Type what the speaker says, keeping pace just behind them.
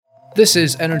This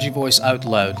is Energy Voice Out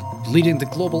Loud, leading the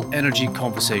global energy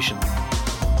conversation.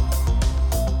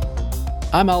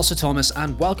 I'm Alistair Thomas,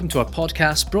 and welcome to our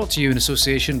podcast brought to you in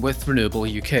association with Renewable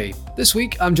UK. This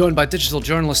week, I'm joined by digital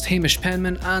journalist Hamish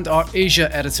Penman and our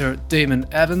Asia editor Damon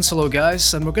Evans. Hello,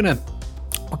 guys, and we're gonna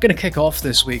kick off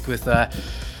this week with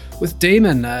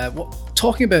Damon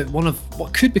talking about one of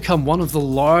what could become one of the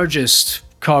largest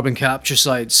carbon capture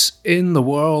sites in the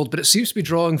world, but it seems to be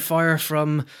drawing fire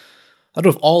from, I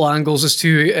don't know if all angles is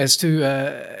too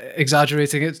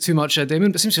exaggerating it too much,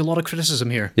 Damon, but seems to be a lot of criticism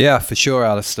here. Yeah, for sure,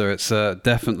 Alistair. It's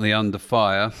definitely under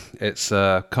fire. It's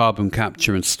a carbon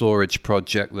capture and storage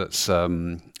project that's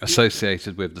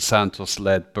associated with the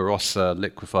Santos-led Barossa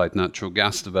liquefied natural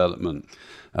gas development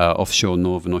offshore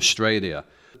northern Australia.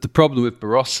 The problem with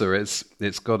Barossa is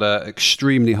it's got an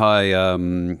extremely high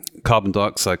carbon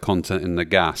dioxide content in the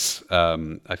gas.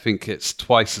 I think it's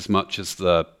twice as much as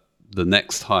the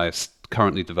next highest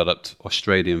currently developed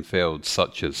Australian fields,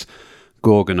 such as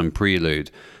Gorgon and Prelude.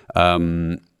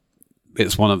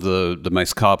 It's one of the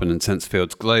most carbon-intense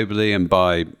fields globally, and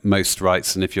by most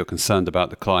rights, and if you're concerned about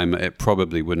the climate, it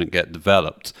probably wouldn't get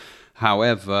developed.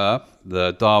 However,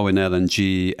 the Darwin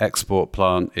LNG export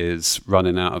plant is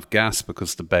running out of gas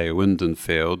because the Bayu-Undan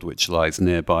field, which lies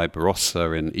nearby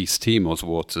Barossa in East Timor's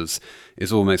waters,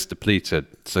 is almost depleted.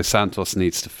 So Santos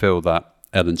needs to fill that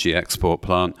LNG export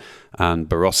plant, and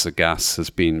Barossa gas has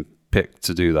been picked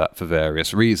to do that for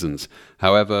various reasons.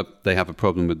 However, they have a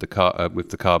problem with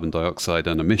the carbon dioxide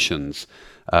and emissions.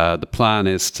 The plan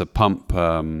is to pump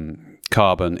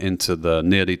carbon into the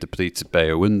nearly depleted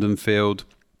Bayu-Undan field,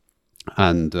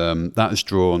 and that has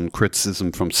drawn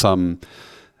criticism from some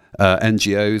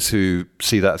NGOs who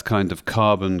see that as kind of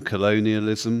carbon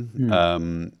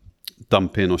colonialism.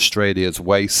 Dumping Australia's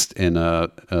waste in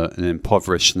an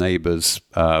impoverished neighbour's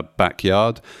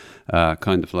backyard,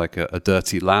 kind of like a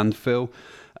dirty landfill.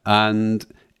 And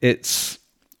it's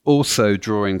also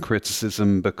drawing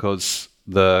criticism because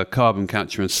the carbon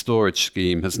capture and storage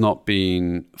scheme has not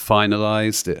been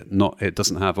finalised. It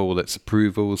doesn't have all its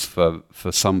approvals for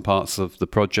some parts of the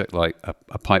project, like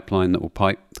a pipeline that will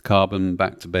pipe the carbon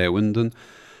back to Bayu-Undan.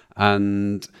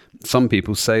 And some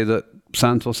people say that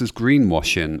Santos is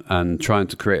greenwashing and trying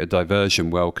to create a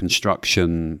diversion while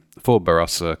construction for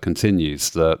Barossa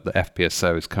continues. The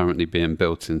FPSO is currently being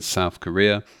built in South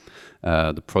Korea.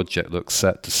 The project looks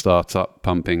set to start up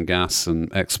pumping gas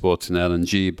and exporting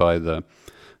LNG by the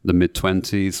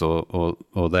mid-20s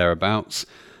or thereabouts.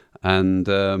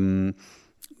 And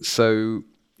so,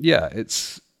 yeah,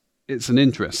 it's an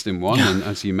interesting one. And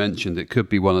as you mentioned, it could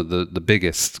be one of the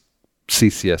biggest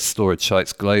CCS storage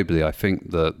sites globally. I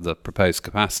think the proposed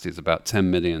capacity is about 10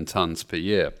 million tons per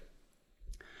year.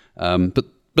 But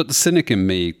the cynic in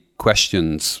me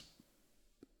questions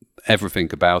everything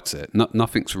about it.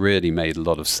 Nothing's really made a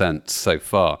lot of sense so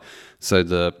far. So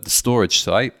the storage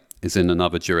site is in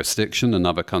another jurisdiction,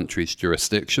 another country's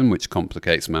jurisdiction, which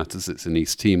complicates matters. It's in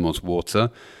East Timor's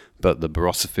water, but the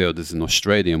Barossa field is in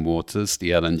Australian waters. The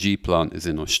LNG plant is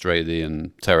in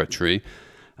Australian territory.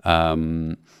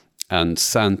 And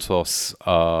Santos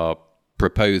are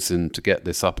proposing to get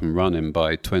this up and running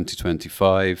by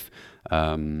 2025.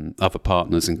 Other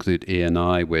partners include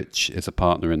Eni, which is a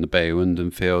partner in the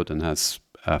Bayu-Undan field and has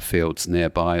fields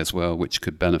nearby as well, which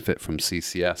could benefit from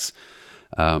CCS.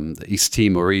 The East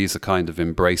Timorese are kind of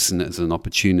embracing it as an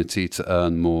opportunity to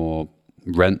earn more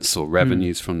rents or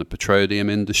revenues from the petroleum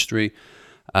industry.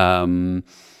 But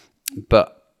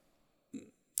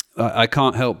I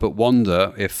can't help but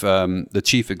wonder if the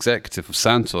chief executive of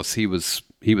Santos, he was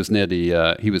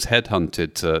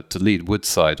headhunted to lead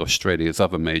Woodside, Australia's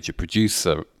other major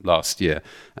producer, last year,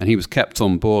 and he was kept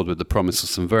on board with the promise of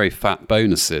some very fat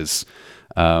bonuses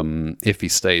if he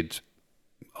stayed,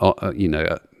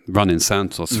 running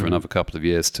Santos for another couple of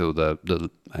years till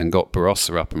and got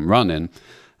Barossa up and running.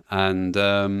 And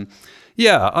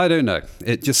I don't know.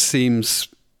 It just seems.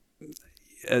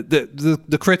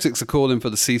 The critics are calling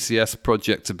for the CCS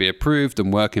project to be approved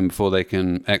and working before they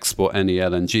can export any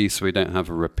LNG, so we don't have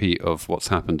a repeat of what's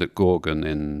happened at Gorgon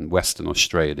in Western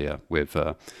Australia with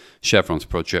Chevron's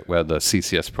project, where the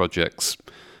CCS projects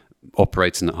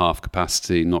operating at half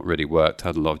capacity not really worked,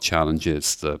 had a lot of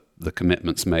challenges. The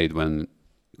commitments made when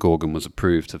Gorgon was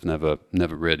approved have never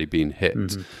really been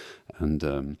hit.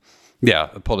 And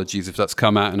apologies if that's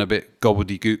come out in a bit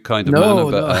gobbledygook kind of manner,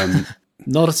 but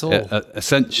Not at all.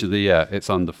 Essentially, yeah, it's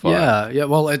under fire. Yeah.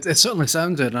 Well, it certainly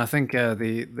sounded, and I think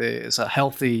it's a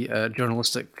healthy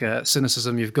journalistic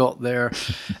cynicism you've got there.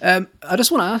 I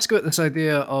just want to ask about this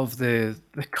idea of the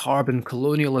carbon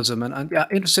colonialism, and yeah,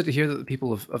 interested to hear that the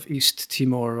people of East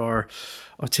Timor are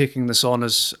taking this on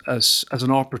as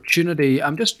an opportunity.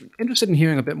 I'm just interested in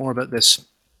hearing a bit more about this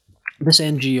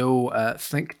NGO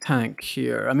think tank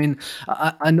here. I mean,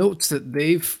 I note that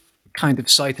they've kind of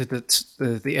cited that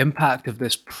the impact of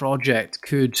this project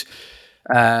could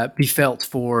be felt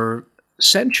for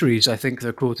centuries. I think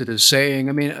they're quoted as saying.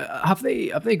 I mean, have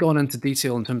they gone into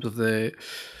detail in terms of the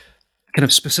kind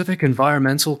of specific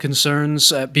environmental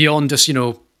concerns beyond just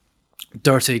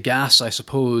dirty gas, I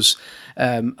suppose,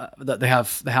 that they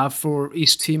have for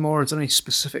East Timor? Is there any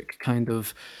specific kind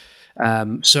of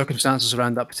circumstances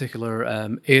around that particular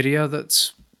area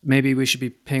that maybe we should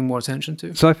be paying more attention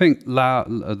to? So I think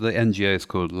the NGO is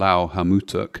called Lau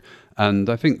Hamutuk, and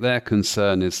I think their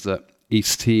concern is that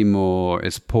East Timor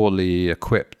is poorly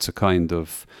equipped to kind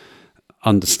of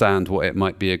understand what it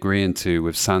might be agreeing to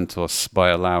with Santos by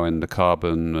allowing the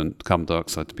carbon and carbon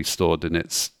dioxide to be stored in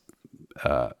its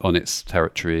on its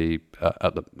territory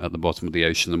at the bottom of the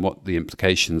ocean, and what the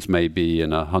implications may be in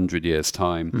 100 years'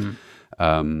 time,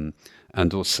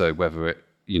 and also whether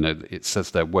it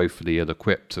says they're woefully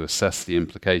ill-equipped to assess the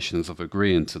implications of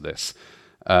agreeing to this,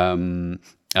 and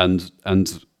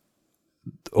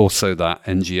also that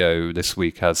NGO this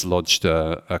week has lodged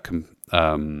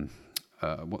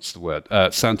what's the word?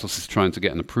 Santos is trying to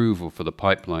get an approval for the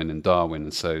pipeline in Darwin,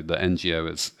 and so the NGO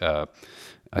has,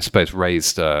 I suppose,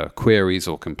 raised queries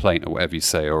or complaint or whatever you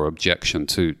say, or objection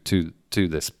to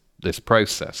this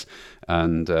process,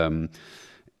 and.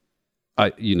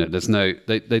 They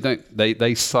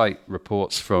cite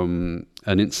reports from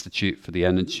an Institute for the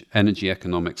Energy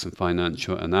Economics and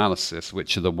Financial Analysis,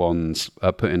 which are the ones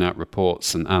putting out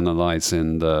reports and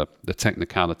analysing the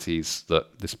technicalities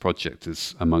that this project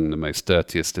is among the most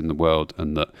dirtiest in the world,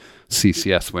 and that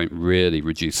CCS won't really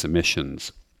reduce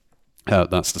emissions.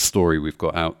 That's the story we've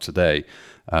got out today.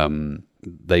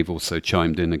 They've also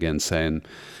chimed in again saying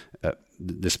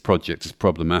this project is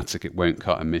problematic. It won't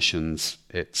cut emissions.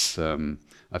 It's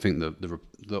I think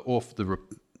the author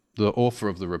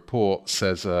of the report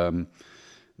says the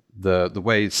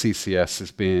way CCS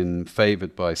is being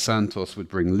favoured by Santos would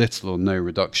bring little or no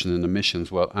reduction in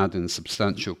emissions, while adding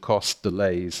substantial cost,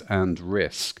 delays, and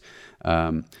risk.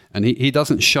 And he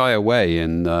doesn't shy away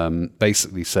in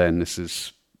basically saying this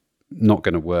is not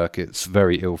going to work. It's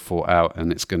very ill thought out,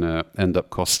 and it's going to end up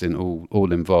costing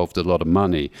all involved a lot of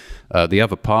money. The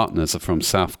other partners are from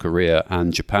South Korea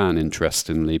and Japan,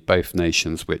 interestingly, both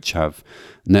nations which have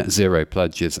net zero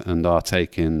pledges and are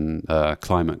taking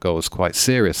climate goals quite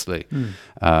seriously.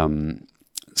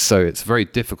 So it's very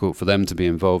difficult for them to be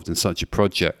involved in such a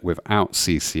project without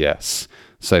CCS.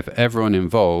 So for everyone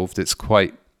involved, it's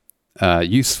quite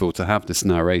useful to have this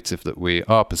narrative that we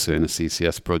are pursuing a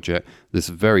CCS project. This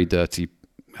very dirty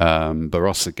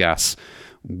Barossa gas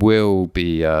will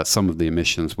be, some of the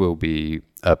emissions will be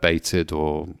abated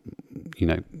or,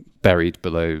 buried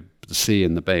below the sea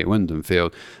in the Bay at Windham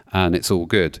Field, and it's all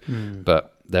good.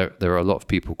 But there are a lot of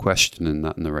people questioning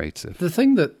that narrative. The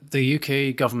thing that the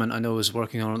UK government, I know, is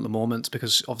working on at the moment,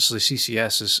 because obviously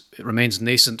CCS remains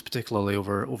nascent, particularly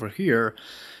over here.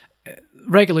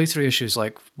 Regulatory issues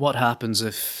like what happens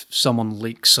if someone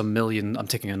leaks 1 million, I'm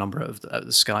taking a number out of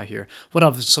the sky here, what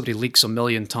happens if somebody leaks 1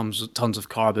 million tons of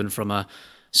carbon from a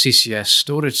CCS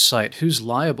storage site? Who's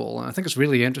liable? And I think it's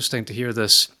really interesting to hear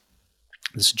this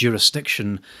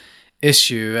jurisdiction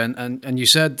issue. And you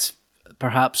said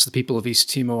perhaps the people of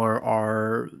East Timor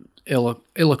are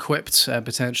ill-equipped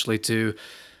potentially to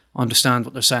understand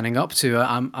what they're signing up to.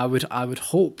 I would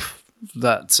hope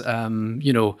that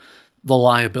the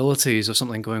liabilities of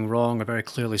something going wrong are very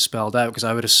clearly spelled out, because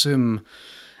I would assume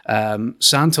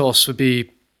Santos would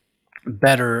be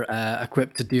better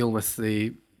equipped to deal with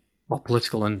the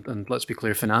political and, let's be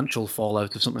clear, financial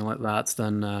fallout of something like that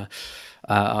than a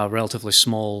relatively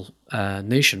small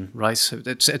nation, right?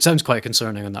 It sounds quite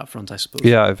concerning on that front, I suppose.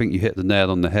 Yeah, I think you hit the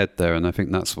nail on the head there, and I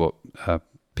think that's what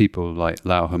people like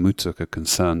Lau Hamutuk are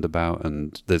concerned about,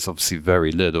 and there's obviously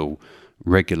very little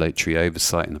regulatory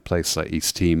oversight in a place like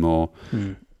East Timor.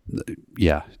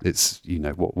 Yeah, it's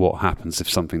what happens if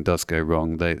something does go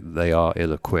wrong. They are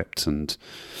ill-equipped, and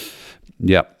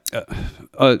yeah.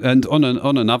 And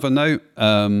on another note,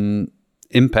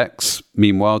 INPEX,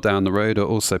 meanwhile, down the road, are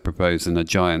also proposing a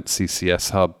giant CCS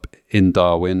hub in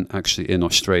Darwin, actually in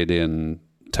Australian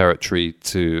territory,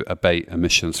 to abate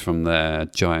emissions from their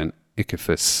giant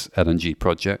Ichthys LNG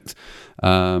project.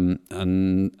 And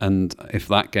if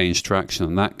that gains traction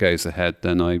and that goes ahead,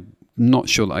 then I'm not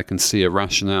sure that I can see a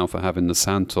rationale for having the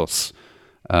Santos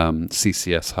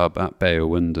CCS hub at Bay of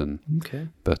Winton. Okay.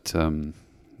 But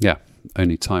yeah,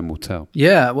 only time will tell.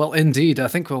 Yeah, well, indeed. I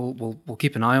think we'll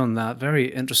keep an eye on that.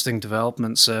 Very interesting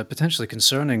developments, potentially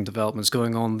concerning developments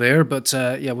going on there. But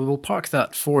yeah, we will park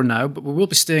that for now. But we will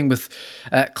be staying with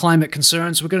climate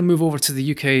concerns. We're going to move over to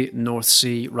the UK North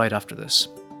Sea right after this.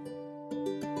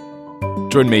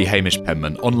 Join me, Hamish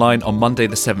Penman, online on Monday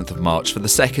the 7th of March for the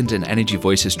second in Energy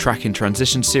Voices Tracking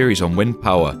Transition series on wind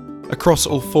power. Across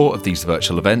all 4 of these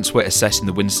virtual events, we're assessing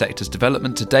the wind sector's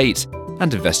development to date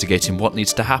and investigating what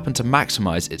needs to happen to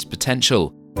maximise its potential.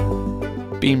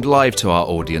 Beamed live to our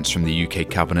audience from the UK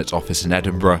Cabinet Office in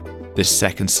Edinburgh, this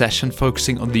second session,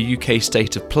 focusing on the UK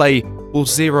state of play, will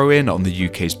zero in on the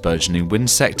UK's burgeoning wind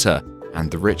sector and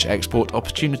the rich export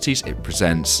opportunities it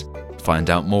presents.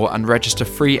 Find out more and register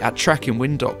free at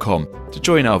trackingwind.com to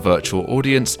join our virtual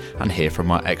audience and hear from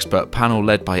our expert panel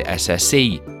led by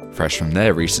SSE, fresh from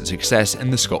their recent success in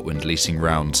the ScotWind leasing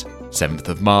round. 7th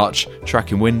of March,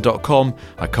 trackingwind.com.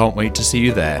 I can't wait to see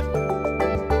you there.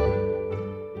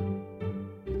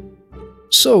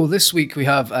 So this week we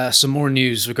have some more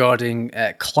news regarding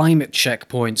climate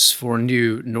checkpoints for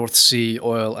new North Sea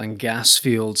oil and gas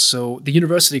fields. So the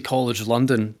University College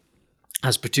London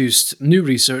has produced new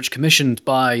research commissioned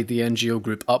by the NGO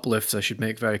group Uplift, I should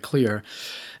make very clear.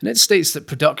 And it states that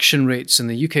production rates in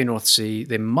the UK North Sea,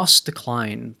 they must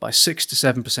decline by 6 to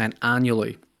 7%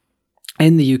 annually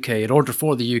in the UK in order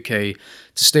for the UK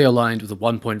to stay aligned with the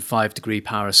 1.5 degree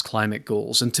Paris climate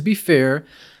goals. And to be fair,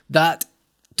 that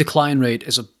decline rate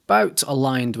is about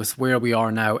aligned with where we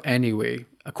are now anyway,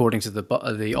 according to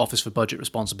the Office for Budget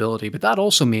Responsibility. But that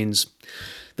also means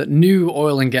that new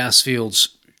oil and gas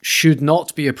fields should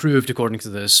not be approved according to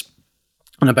this,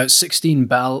 and about 16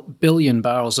 billion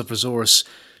barrels of resource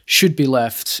should be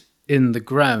left in the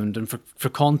ground. And for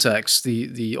context,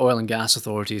 the Oil and Gas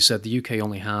Authority said the UK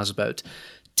only has about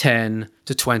 10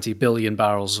 to 20 billion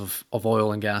barrels of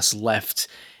oil and gas left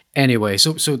anyway.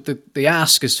 So the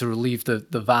ask is to relieve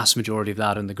the vast majority of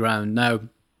that in the ground. Now,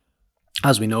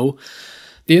 as we know,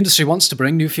 the industry wants to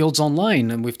bring new fields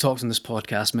online, and we've talked in this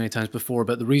podcast many times before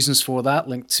about the reasons for that,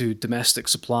 linked to domestic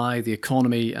supply, the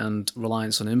economy, and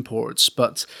reliance on imports.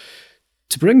 But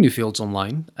to bring new fields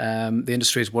online, the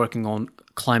industry is working on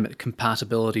climate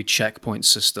compatibility checkpoint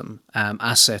system,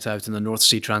 as set out in the North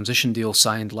Sea Transition Deal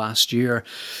signed last year,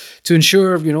 to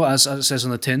ensure, as it says on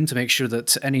the tin, to make sure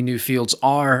that any new fields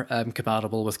are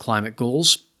compatible with climate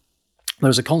goals.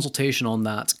 There's a consultation on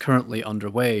that currently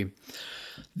underway.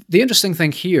 The interesting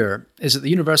thing here is that the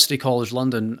University College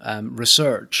London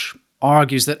research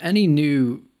argues that any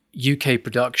new UK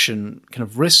production kind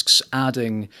of risks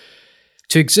adding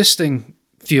to existing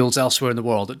fields elsewhere in the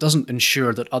world. It doesn't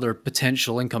ensure that other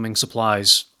potential incoming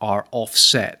supplies are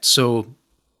offset. So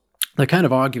they're kind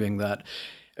of arguing that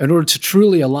in order to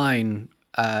truly align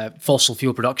fossil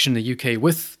fuel production in the UK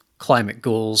with climate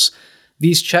goals,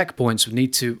 these checkpoints would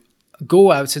need to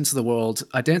go out into the world,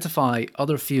 identify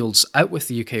other fields out with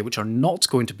the UK which are not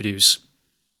going to produce,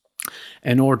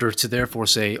 in order to therefore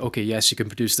say, okay, yes, you can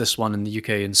produce this one in the UK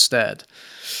instead.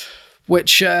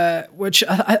 Which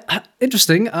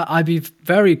interesting. I'd be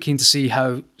very keen to see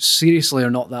how seriously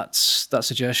or not that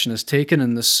suggestion is taken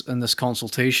in this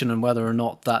consultation, and whether or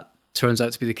not that turns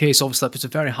out to be the case. Obviously, that puts a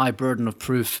very high burden of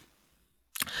proof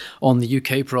on the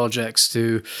UK projects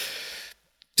to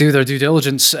do their due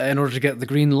diligence in order to get the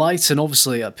green light, and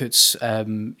obviously it puts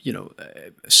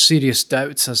serious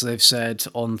doubts, as they've said,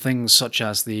 on things such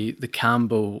as the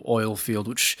Cambo oil field,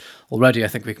 which already I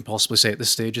think we can possibly say at this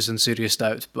stage is in serious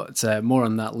doubt, but more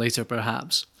on that later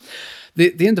perhaps.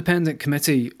 The Independent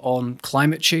Committee on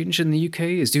Climate Change in the UK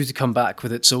is due to come back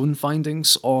with its own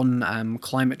findings on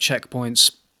climate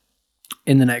checkpoints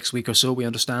in the next week or so, we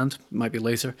understand. It might be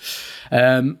later.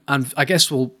 And I guess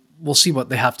we'll see what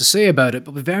they have to say about it,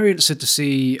 but we're very interested to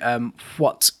see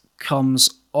what comes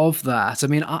of that. I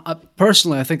mean, I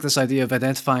personally, I think this idea of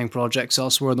identifying projects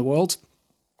elsewhere in the world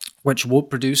which won't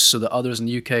produce so that others in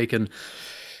the UK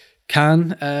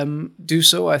can do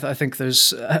so. I think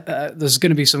there's going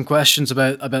to be some questions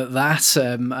about that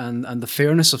and the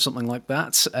fairness of something like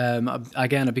that.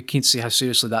 Again, I'd be keen to see how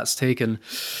seriously that's taken.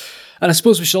 And I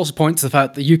suppose we should also point to the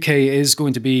fact that the UK is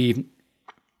going to be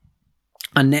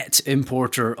a net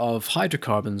importer of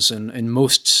hydrocarbons in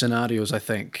most scenarios, I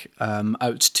think,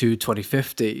 out to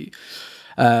 2050.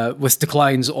 With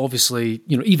declines, obviously,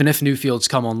 even if new fields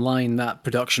come online, that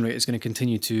production rate is going to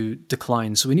continue to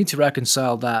decline. So we need to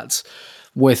reconcile that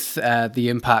with the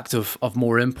impact of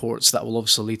more imports, that will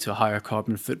obviously lead to a higher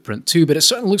carbon footprint too. But it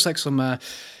certainly looks like some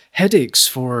headaches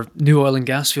for new oil and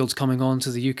gas fields coming on to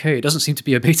the UK. It doesn't seem to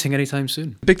be abating anytime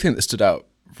soon. The big thing that stood out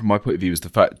from my point of view is the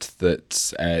fact that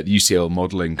the UCL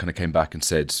modelling kind of came back and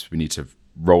said we need to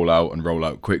roll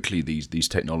out quickly these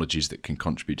technologies that can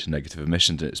contribute to negative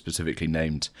emissions, and it specifically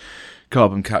named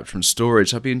carbon capture and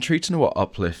storage. I'd be intrigued to know what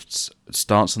Uplift's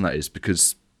stance on that is,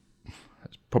 because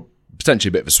it's potentially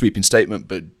a bit of a sweeping statement,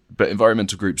 but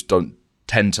environmental groups don't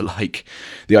tend to like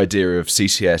the idea of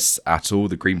CCS at all.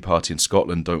 The Green Party in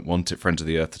Scotland don't want it. Friends of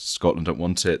the Earth Scotland don't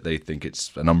want it. They think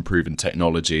it's an unproven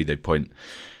technology. They point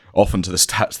often to the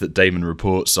stats that Damon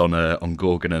reports on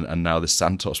Gorgon and now the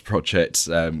Santos project,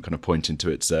 kind of pointing to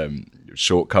its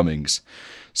shortcomings.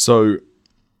 So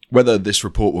whether this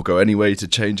report will go any way to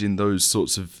changing those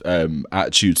sorts of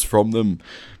attitudes from them,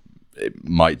 it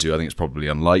might do. I think it's probably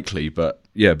unlikely, but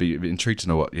yeah, be intrigued to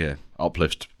know what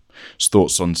Uplift's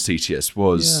thoughts on CCS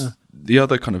was. Yeah. The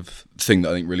other kind of thing that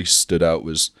I think really stood out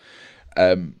was,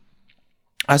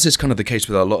 as is kind of the case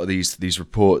with a lot of these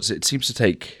reports, it seems to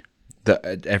take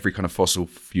that every kind of fossil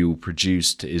fuel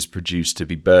produced is produced to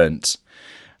be burnt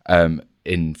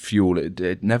in fuel.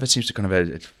 It never seems to kind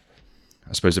of,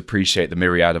 I suppose, appreciate the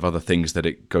myriad of other things that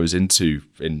it goes into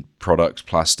in products,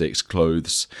 plastics,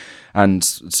 clothes, and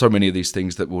so many of these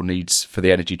things that we'll need for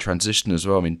the energy transition as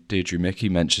well. I mean, Deirdre Mickey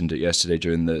mentioned it yesterday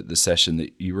during the session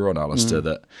that you were on, Alistair,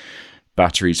 that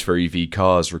batteries for EV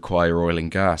cars require oil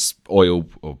and gas, oil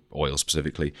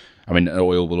specifically. I mean,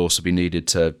 oil will also be needed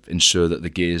to ensure that the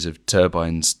gears of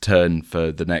turbines turn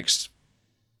for the next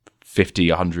 50,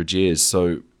 100 years.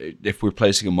 So if we're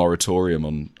placing a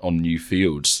moratorium on new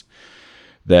fields,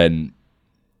 then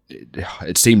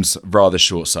it seems rather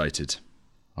short-sighted.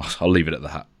 I'll leave it at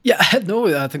that. Yeah,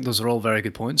 no, I think those are all very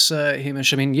good points,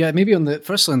 Hamish. I mean, yeah, maybe on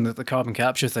the carbon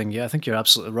capture thing, yeah, I think you're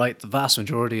absolutely right. The vast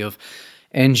majority of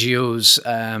NGOs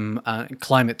and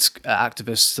climate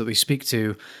activists that we speak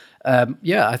to,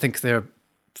 I think they're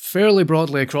fairly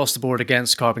broadly across the board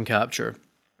against carbon capture.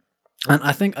 And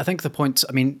I think the point,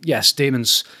 I mean, yes,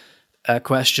 Damon's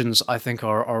questions I think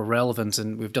are relevant,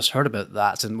 and we've just heard about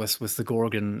that, and with the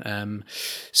Gorgon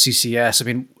CCS. I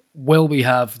mean, will we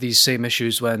have these same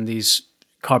issues when these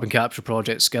carbon capture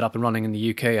projects get up and running in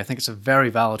the UK? I think it's a very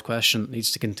valid question that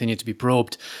needs to continue to be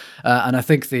probed. And I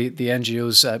think the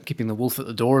NGOs keeping the wolf at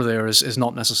the door there is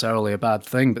not necessarily a bad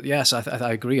thing. But yes,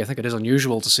 I agree. I think it is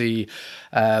unusual to see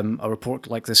a report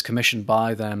like this commissioned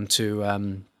by them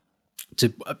to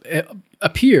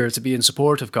appear to be in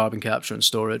support of carbon capture and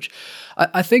storage.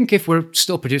 I think if we're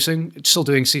still doing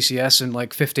CCS in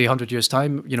like 50, 100 years'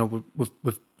 time, you know,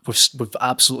 we've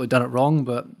absolutely done it wrong.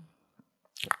 But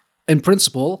in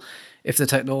principle, if the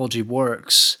technology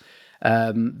works,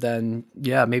 then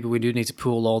yeah, maybe we do need to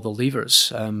pull all the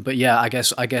levers. But yeah, I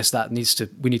guess that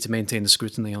we need to maintain the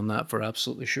scrutiny on that for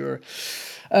absolutely sure.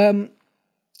 And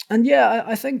yeah,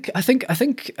 I think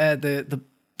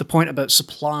the point about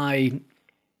supply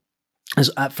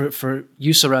is for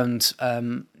use around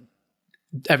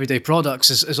everyday products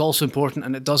is also important,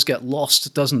 and it does get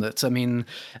lost, doesn't it? I mean,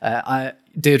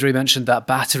 Deirdre mentioned that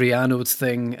battery anode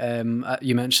thing.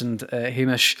 You mentioned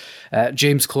Hamish.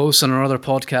 James Close on our other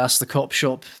podcast, The Cop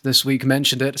Shop, this week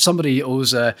mentioned it. Somebody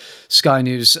owes Sky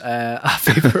News a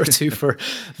favour or two for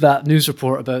that news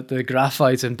report about the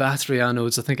graphite and battery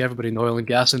anodes. I think everybody in the oil and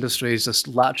gas industry is just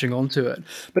latching onto it.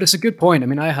 But it's a good point. I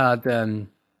mean, I had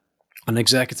an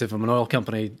executive from an oil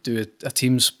company do a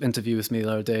Teams interview with me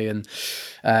the other day, and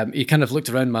he kind of looked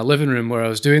around my living room where I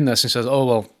was doing this and says, oh,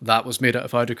 well, that was made out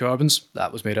of hydrocarbons.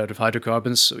 That was made out of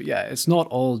hydrocarbons. So yeah, it's not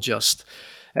all just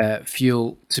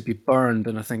fuel to be burned.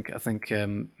 And I think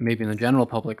maybe in the general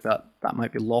public that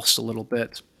might be lost a little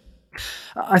bit.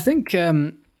 I think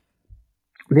the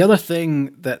other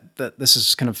thing that this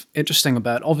is kind of interesting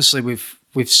about, obviously we've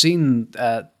seen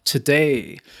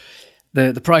today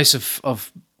the price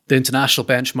of the international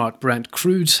benchmark Brent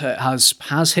crude has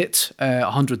hit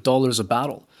 $100 a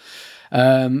barrel.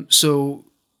 So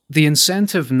the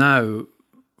incentive now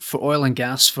for oil and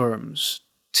gas firms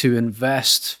to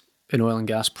invest in oil and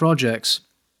gas projects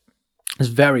is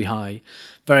very high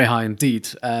indeed.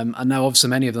 And now obviously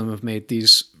many of them have made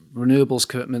these renewables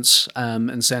commitments,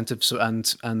 incentives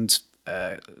and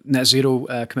net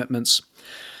zero commitments.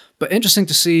 But interesting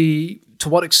to see to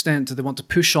what extent do they want to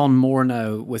push on more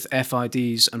now with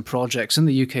FIDs and projects in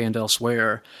the UK and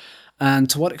elsewhere, and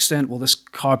to what extent will this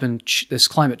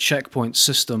climate checkpoint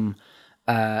system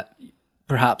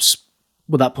perhaps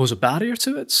will that pose a barrier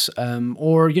to it,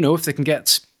 or if they can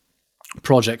get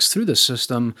projects through this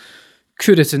system,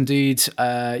 could it indeed,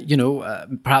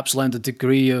 perhaps lend a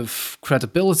degree of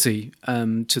credibility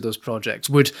to those projects?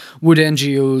 Would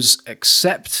NGOs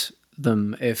accept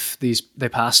them if they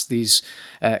pass these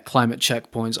climate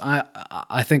checkpoints?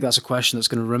 I think that's a question that's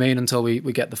going to remain until we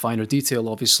get the finer detail,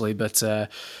 obviously. But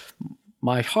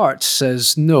my heart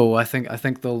says no. I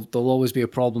think there'll always be a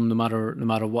problem no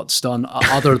matter what's done,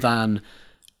 other than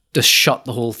just shut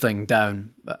the whole thing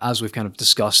down, as we've kind of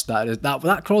discussed.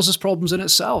 That causes problems in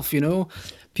itself.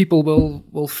 People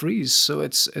will freeze. So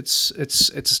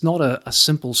it's not a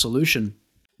simple solution.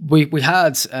 We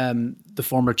had the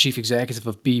former chief executive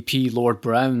of BP, Lord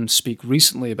Brown, speak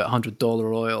recently about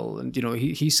 $100 oil, and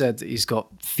he said that he's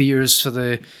got fears for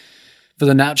the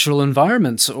natural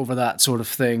environment over that sort of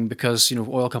thing, because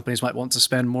oil companies might want to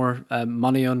spend more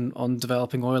money on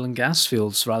developing oil and gas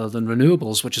fields rather than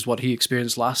renewables, which is what he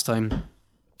experienced last time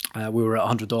we were at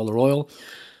 $100 oil.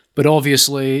 But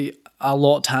obviously, a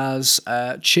lot has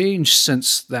changed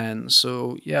since then.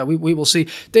 So yeah, we will see.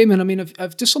 Damon, I mean,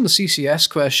 I've just on the CCS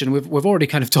question, we've already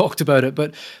kind of talked about it,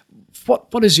 but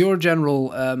what is your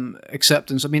general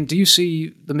acceptance? I mean, do you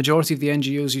see the majority of the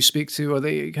NGOs you speak to, are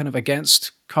they kind of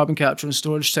against carbon capture and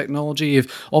storage technology?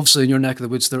 Obviously, in your neck of the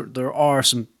woods, there are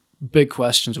some big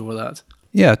questions over that.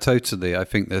 Yeah, totally. I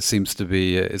think there seems to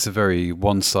be, it's a very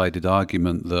one-sided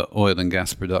argument that oil and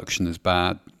gas production is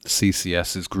bad.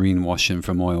 CCS is greenwashing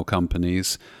from oil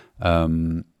companies.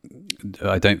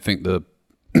 I don't think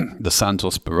the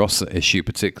Santos Barossa issue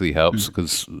particularly helps,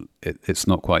 because it's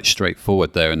not quite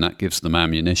straightforward there, and that gives them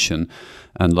ammunition.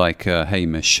 And like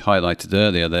Hamish highlighted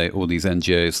earlier, all these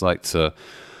NGOs like to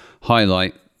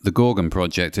highlight the Gorgon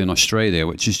project in Australia,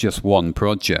 which is just one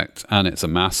project, and it's a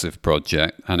massive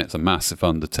project, and it's a massive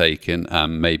undertaking,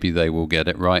 and maybe they will get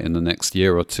it right in the next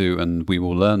year or two, and we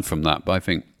will learn from that. But I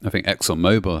think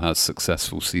ExxonMobil has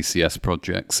successful CCS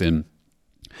projects in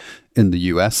the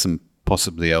US and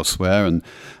possibly elsewhere, and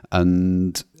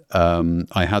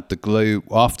I had the Globe,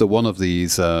 after one of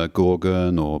these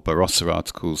Gorgon or Barossa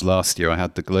articles last year, I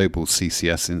had the Global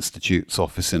CCS Institute's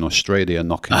office in Australia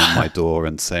knocking on my door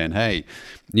and saying, hey,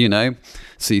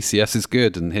 CCS is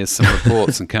good, and here's some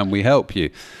reports, and can we help you?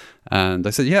 And I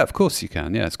said, yeah, of course you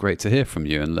can. Yeah, it's great to hear from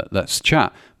you, and let's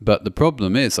chat. But the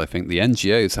problem is, I think the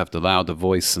NGOs have the louder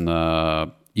voice and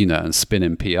and spin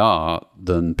in PR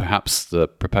than perhaps the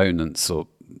proponents of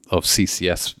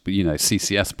CCS.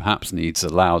 CCS perhaps needs a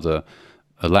louder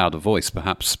voice.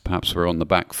 Perhaps we're on the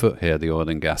back foot here. The oil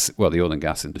and gas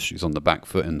industry is on the back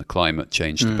foot in the climate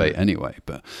change debate anyway.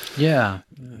 But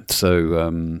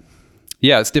so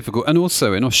it's difficult. And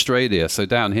also in Australia, so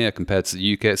down here compared to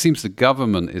the UK, it seems the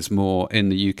government is more, in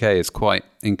the UK, is quite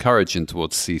encouraging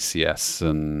towards CCS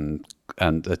and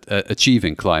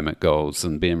achieving climate goals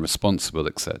and being responsible,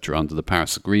 etc., under the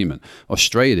Paris Agreement.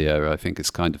 Australia, I think,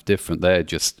 is kind of different. They're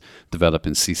just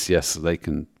developing CCS so they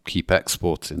can keep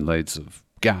exporting loads of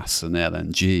gas and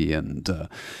LNG, and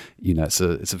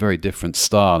it's a very different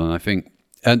style. And I think,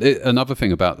 another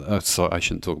thing about, sorry, I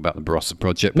shouldn't talk about the Barossa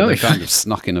project, but they kind of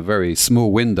snuck in a very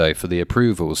small window for the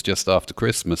approvals just after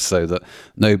Christmas, so that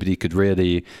nobody could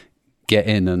really get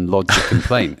in and lodge a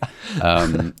complaint.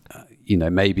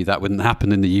 Maybe that wouldn't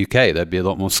happen in the UK. There'd be a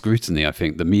lot more scrutiny. I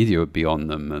think the media would be on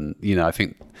them, and I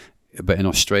think, but in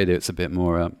Australia it's a bit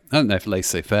more. I don't know if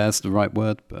laissez-faire is the right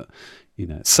word, but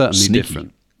it's certainly sneaky.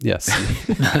 Different. Yes,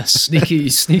 sneaky.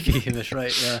 That's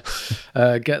right. Yeah,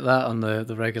 get that on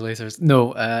the regulators.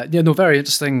 No, very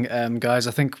interesting, guys.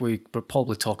 I think we'll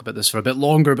probably talk about this for a bit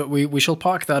longer, but we shall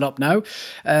park that up now.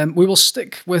 We will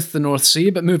stick with the North Sea,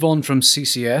 but move on from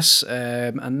CCS.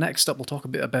 And next up, we'll talk a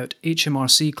bit about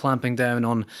HMRC clamping down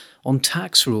on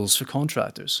tax rules for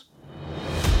contractors.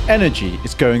 Energy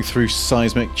is going through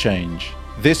seismic change.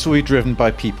 This will be driven by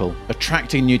people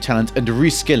attracting new talent and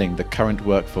reskilling the current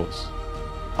workforce.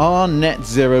 Our Net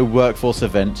Zero Workforce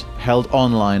event, held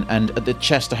online and at the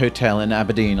Chester Hotel in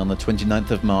Aberdeen on the 29th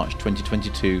of March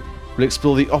 2022, will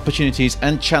explore the opportunities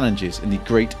and challenges in the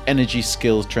great energy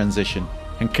skills transition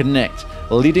and connect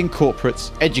leading corporates,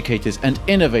 educators and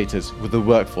innovators with the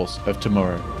workforce of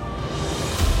tomorrow.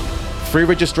 Free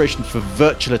registration for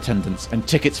virtual attendance and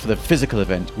tickets for the physical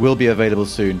event will be available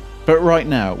soon, but right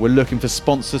now we're looking for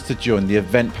sponsors to join the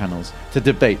event panels to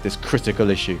debate this critical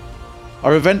issue.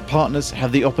 Our event partners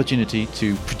have the opportunity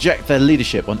to project their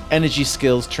leadership on energy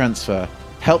skills transfer,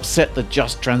 help set the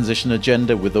just transition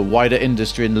agenda with the wider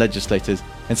industry and legislators,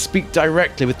 and speak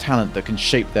directly with talent that can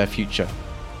shape their future.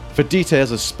 For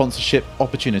details of sponsorship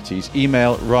opportunities,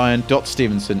 email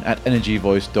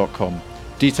ryan.stevenson@energyvoice.com.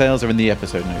 Details are in the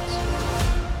episode notes.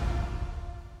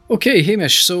 Okay,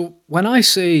 Hamish, so when I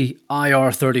say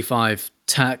IR35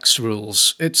 tax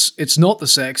rules. It's not the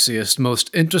sexiest, most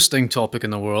interesting topic in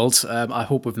the world. I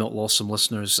hope we've not lost some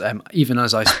listeners, even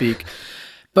as I speak.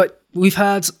 But we've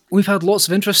had lots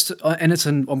of interest in it,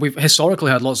 and we've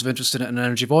historically had lots of interest in it in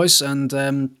Energy Voice,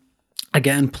 and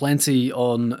again, plenty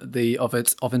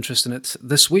of interest in it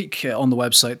this week on the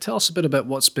website. Tell us a bit about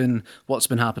what's been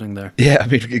happening there. Yeah, I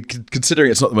mean,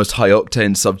 considering it's not the most high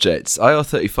octane subject,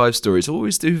 IR35 stories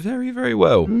always do very, very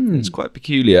well. It's quite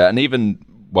peculiar, and even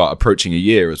approaching a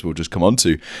year, as we'll just come on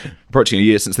to, approaching a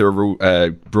year since they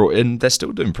were brought in, they're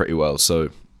still doing pretty well. So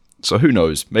who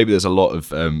knows? Maybe there's a lot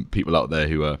of people out there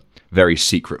who are very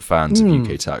secret fans of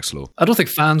UK tax law. I don't think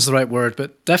 "fan's" the right word,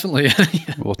 but definitely.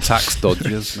 Or tax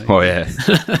dodgers. Maybe. Oh yeah,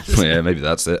 yeah, maybe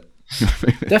that's it.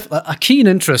 A keen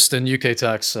interest in UK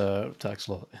tax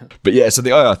law. But yeah, so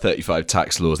the IR35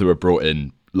 tax laws, they were brought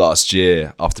in last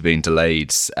year after being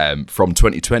delayed from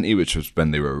 2020, which was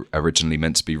when they were originally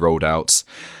meant to be rolled out.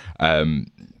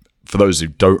 For those who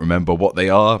don't remember what they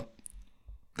are,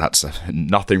 that's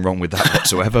nothing wrong with that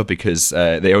whatsoever, because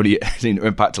they only seem to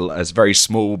impact a very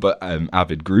small but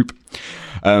avid group.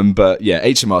 But yeah,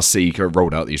 HMRC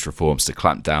rolled out these reforms to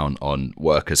clamp down on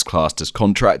workers classed as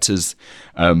contractors,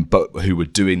 but who were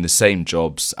doing the same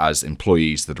jobs as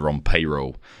employees that are on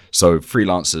payroll. So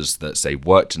freelancers that, say,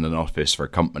 worked in an office for a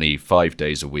company 5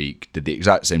 days a week, did the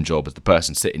exact same job as the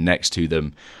person sitting next to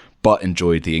them, but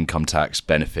enjoyed the income tax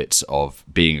benefits of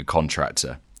being a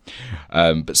contractor.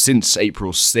 But since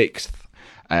April 6th,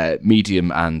 medium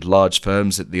and large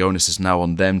firms, the onus is now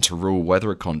on them to rule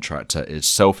whether a contractor is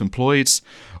self-employed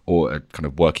or kind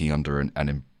of working under an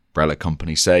umbrella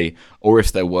company, say, or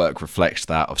if their work reflects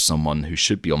that of someone who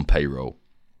should be on payroll.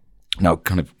 Now,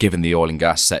 kind of given the oil and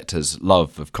gas sector's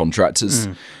love of contractors,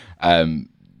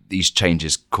 these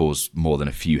changes cause more than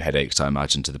a few headaches, I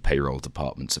imagine, to the payroll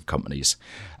departments of companies.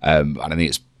 And I think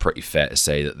it's pretty fair to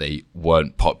say that they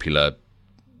weren't popular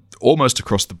almost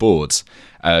across the board.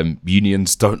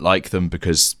 Unions don't like them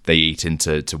because they eat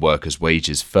into workers'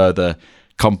 wages further.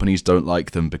 Companies don't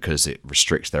like them because it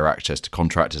restricts their access to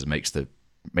contractors and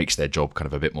makes their job kind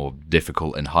of a bit more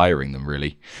difficult in hiring them,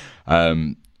 really.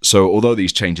 So although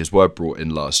these changes were brought in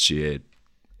last year,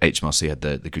 HMRC had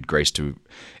the good grace to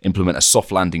implement a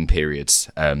soft landing period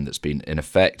that's been in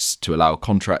effect to allow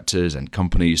contractors and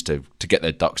companies to get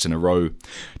their ducks in a row,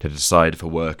 to decide if a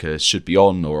worker should be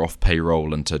on or off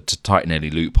payroll, and to tighten any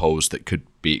loopholes that could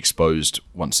be exposed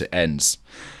once it ends.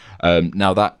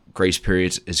 Now that grace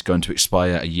period is going to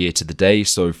expire a year to the day,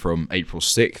 so from April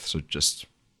 6th, so just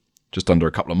under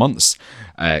a couple of months,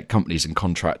 companies and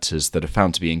contractors that are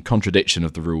found to be in contradiction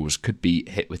of the rules could be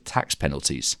hit with tax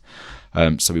penalties.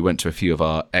 So we went to a few of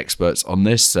our experts on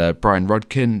this. Brian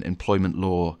Rudkin, employment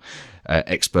law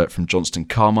expert from Johnston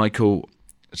Carmichael,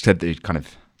 said the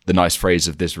nice phrase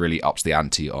of this really ups the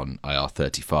ante on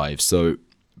IR35. So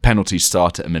penalties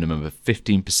start at a minimum of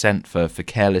 15% for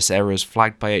careless errors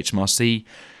flagged by HMRC.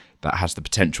 That has the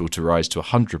potential to rise to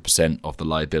 100% of the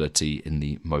liability in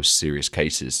the most serious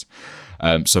cases.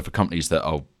 So for companies that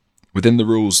are within the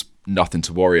rules, nothing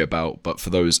to worry about. But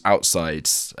for those outside,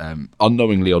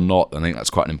 unknowingly or not, I think that's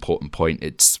quite an important point.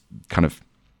 It's kind of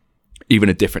even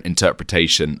a different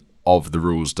interpretation of the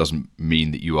rules doesn't mean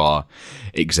that you are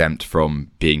exempt from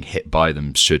being hit by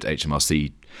them should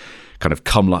HMRC kind of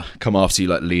come after you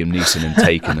like Liam Neeson in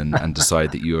Taken and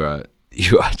decide that you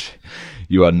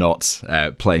are not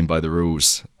playing by the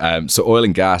rules. So oil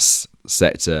and gas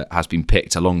sector has been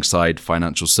picked alongside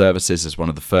financial services as one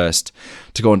of the first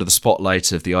to go under the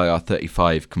spotlight of the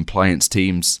IR35 compliance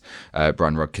teams.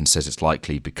 Brian Rudkin says it's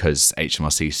likely because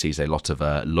HMRC sees a lot of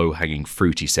low-hanging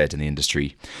fruit, he said, in the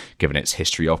industry, given its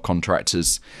history of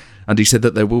contractors. And he said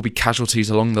that there will be casualties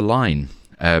along the line.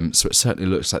 So it certainly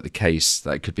looks like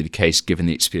that could be the case given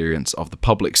the experience of the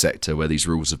public sector, where these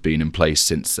rules have been in place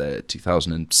since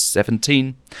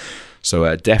 2017. So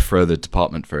DEFRA, the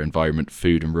Department for Environment,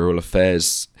 Food and Rural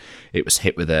Affairs, it was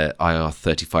hit with a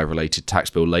IR35 related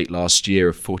tax bill late last year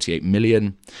of 48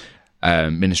 million.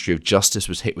 Ministry of Justice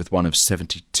was hit with one of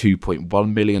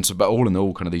 72.1 million. So, but all in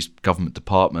all, kind of these government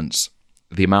departments,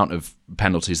 the amount of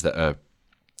penalties that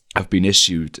have been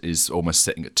issued is almost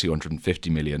sitting at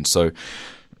 250 million. So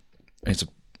it's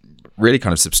really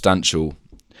kind of substantial.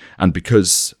 And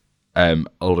because a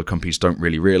lot of companies don't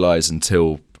really realize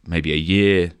until maybe a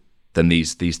year, then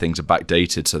these things are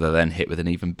backdated, so they're then hit with an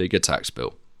even bigger tax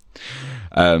bill.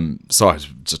 So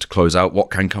just to close out, what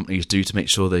can companies do to make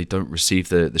sure they don't receive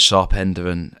the sharp end of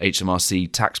an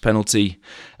HMRC tax penalty?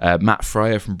 Matt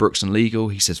Fryer from Brooks & Legal,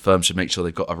 he says firms should make sure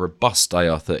they've got a robust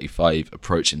IR35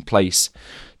 approach in place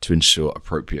to ensure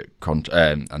appropriate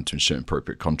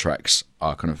contracts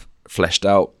are kind of fleshed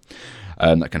out.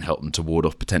 that can help them to ward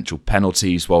off potential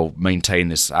penalties while maintain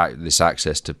this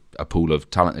access to a pool of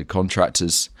talented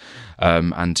contractors.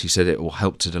 And he said it will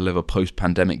help to deliver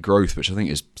post-pandemic growth, which I think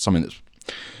is something that's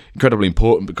incredibly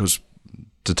important, because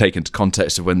to take into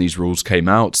context of when these rules came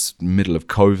out, middle of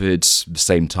COVID, the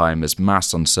same time as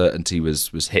mass uncertainty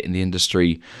was hitting the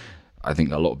industry, I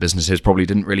think a lot of businesses probably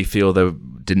didn't really feel they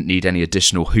didn't need any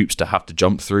additional hoops to have to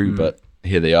jump through, but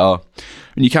here they are.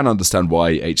 And you can understand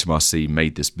why HMRC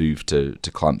made this move to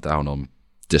clamp down on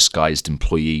disguised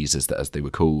employees, as they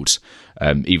were called,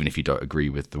 even if you don't agree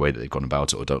with the way that they've gone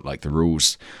about it or don't like the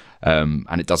rules.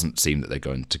 And it doesn't seem that they're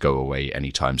going to go away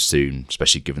anytime soon,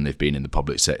 especially given they've been in the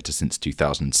public sector since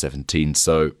 2017.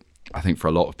 So I think for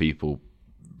a lot of people,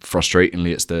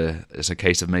 frustratingly, it's a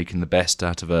case of making the best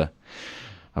out of a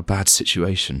bad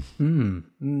situation.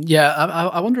 Yeah,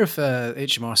 I wonder if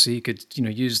HMRC could,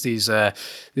 use these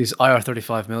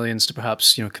IR35 millions to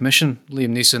perhaps, commission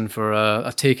Liam Neeson for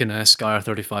a Taken-esque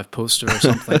IR35 poster or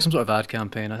something, some sort of ad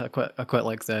campaign. I quite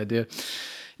like the idea.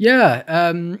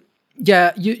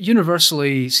 Yeah,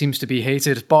 universally seems to be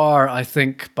hated, bar I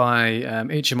think by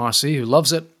HMRC, who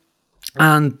loves it.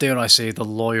 And dare I say, the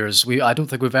lawyers. I don't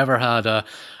think we've ever had a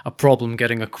problem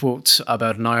getting a quote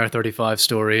about an IR35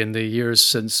 story in the years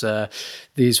since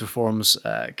these reforms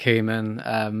came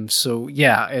in. So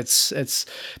yeah,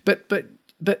 but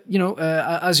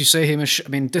as you say, Hamish, I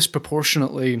mean,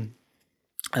 disproportionately,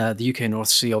 the UK North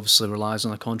Sea obviously relies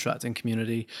on the contracting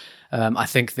community. I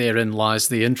think therein lies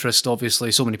the interest.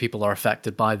 Obviously, so many people are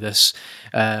affected by this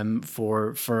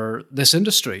for this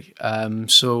industry.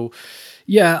 So.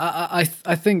 Yeah, I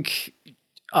think,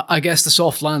 I guess the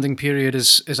soft landing period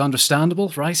is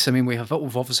understandable, right? I mean, we've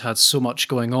obviously had so much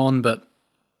going on, but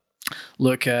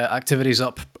look, activity's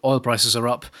up, oil prices are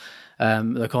up,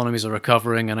 the economies are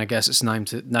recovering, and I guess it's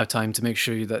now time to make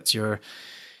sure that your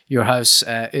house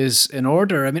is in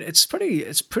order. I mean, it's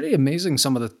pretty amazing,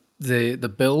 some of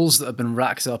the bills that have been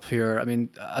racked up here. I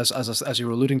mean, as you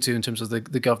were alluding to in terms of the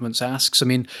government's asks. I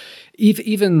mean,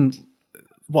 even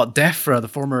DEFRA,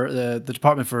 the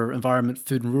Department for Environment,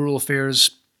 Food and Rural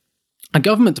Affairs, a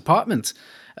government department,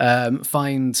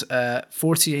 fined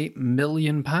 £48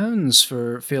 million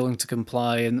for failing to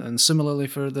comply, and similarly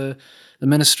for the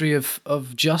Ministry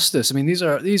of Justice. I mean, these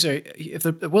are if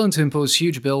they're willing to impose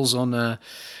huge bills on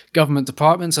government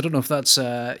departments, I don't know if that's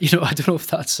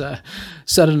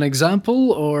set an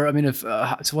example, or I mean, if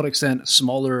to what extent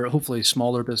hopefully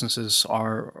smaller businesses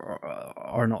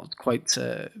are not quite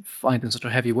fined in such a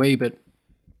heavy way. But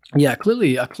yeah,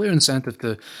 clearly a clear incentive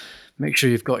to make sure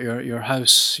you've got your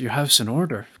house in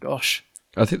order. Gosh,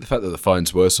 I think the fact that the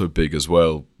fines were so big as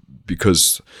well,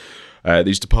 because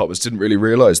these departments didn't really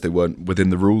realise they weren't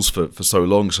within the rules for so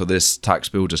long. So this tax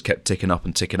bill just kept ticking up,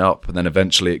 and then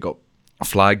eventually it got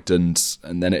flagged, and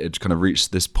then it had kind of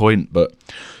reached this point. But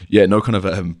yeah, no kind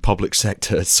of public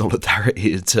sector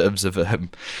solidarity in terms of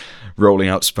rolling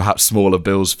out perhaps smaller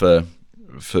bills for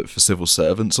civil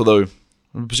servants. Although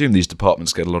I presume these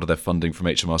departments get a lot of their funding from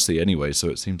HMRC anyway, so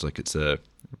it seems like it's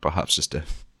perhaps just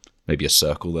maybe a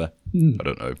circle there. I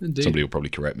don't know. Indeed. Somebody will probably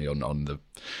correct me on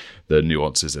the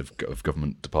nuances of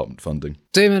government department funding.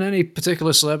 Damon, any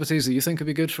particular celebrities that you think would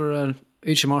be good for an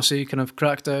HMRC kind of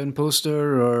crackdown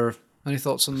poster, or any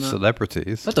thoughts on that?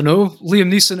 Celebrities? I don't know.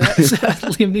 Liam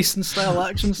Neeson style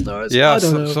action stars? Yeah, I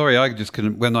don't know. Sorry, I just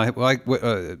couldn't. When a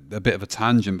bit of a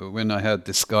tangent, but when I heard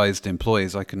disguised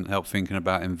employees, I couldn't help thinking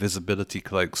about invisibility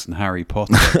cloaks and Harry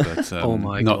Potter. But oh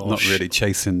my gosh. Not really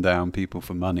chasing down people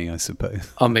for money, I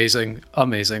suppose. Amazing.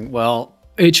 Well,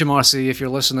 HMRC, if you're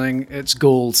listening, it's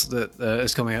gold that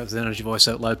is coming out of the Energy Voice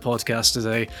Out Loud podcast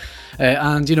today.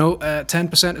 And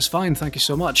 10% is fine. Thank you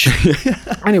so much.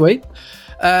 Anyway,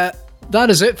 that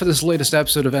is it for this latest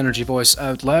episode of Energy Voice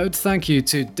Out Loud. Thank you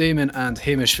to Damon and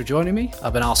Hamish for joining me.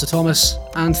 I've been Alistair Thomas,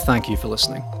 and thank you for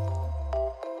listening.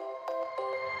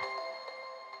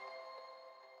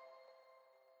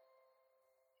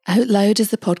 Out Loud is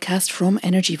the podcast from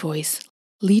Energy Voice,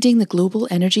 leading the global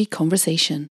energy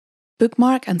conversation.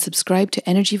 Bookmark and subscribe to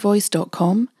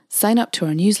energyvoice.com, sign up to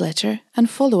our newsletter, and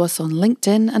follow us on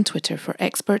LinkedIn and Twitter for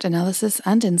expert analysis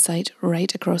and insight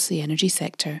right across the energy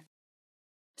sector.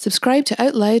 Subscribe to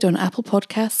Out Loud on Apple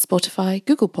Podcasts, Spotify,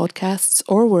 Google Podcasts,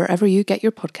 or wherever you get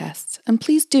your podcasts, and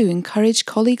please do encourage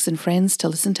colleagues and friends to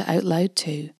listen to Out Loud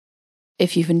too.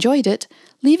 If you've enjoyed it,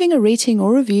 leaving a rating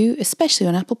or review, especially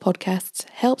on Apple Podcasts,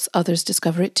 helps others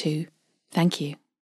discover it too. Thank you.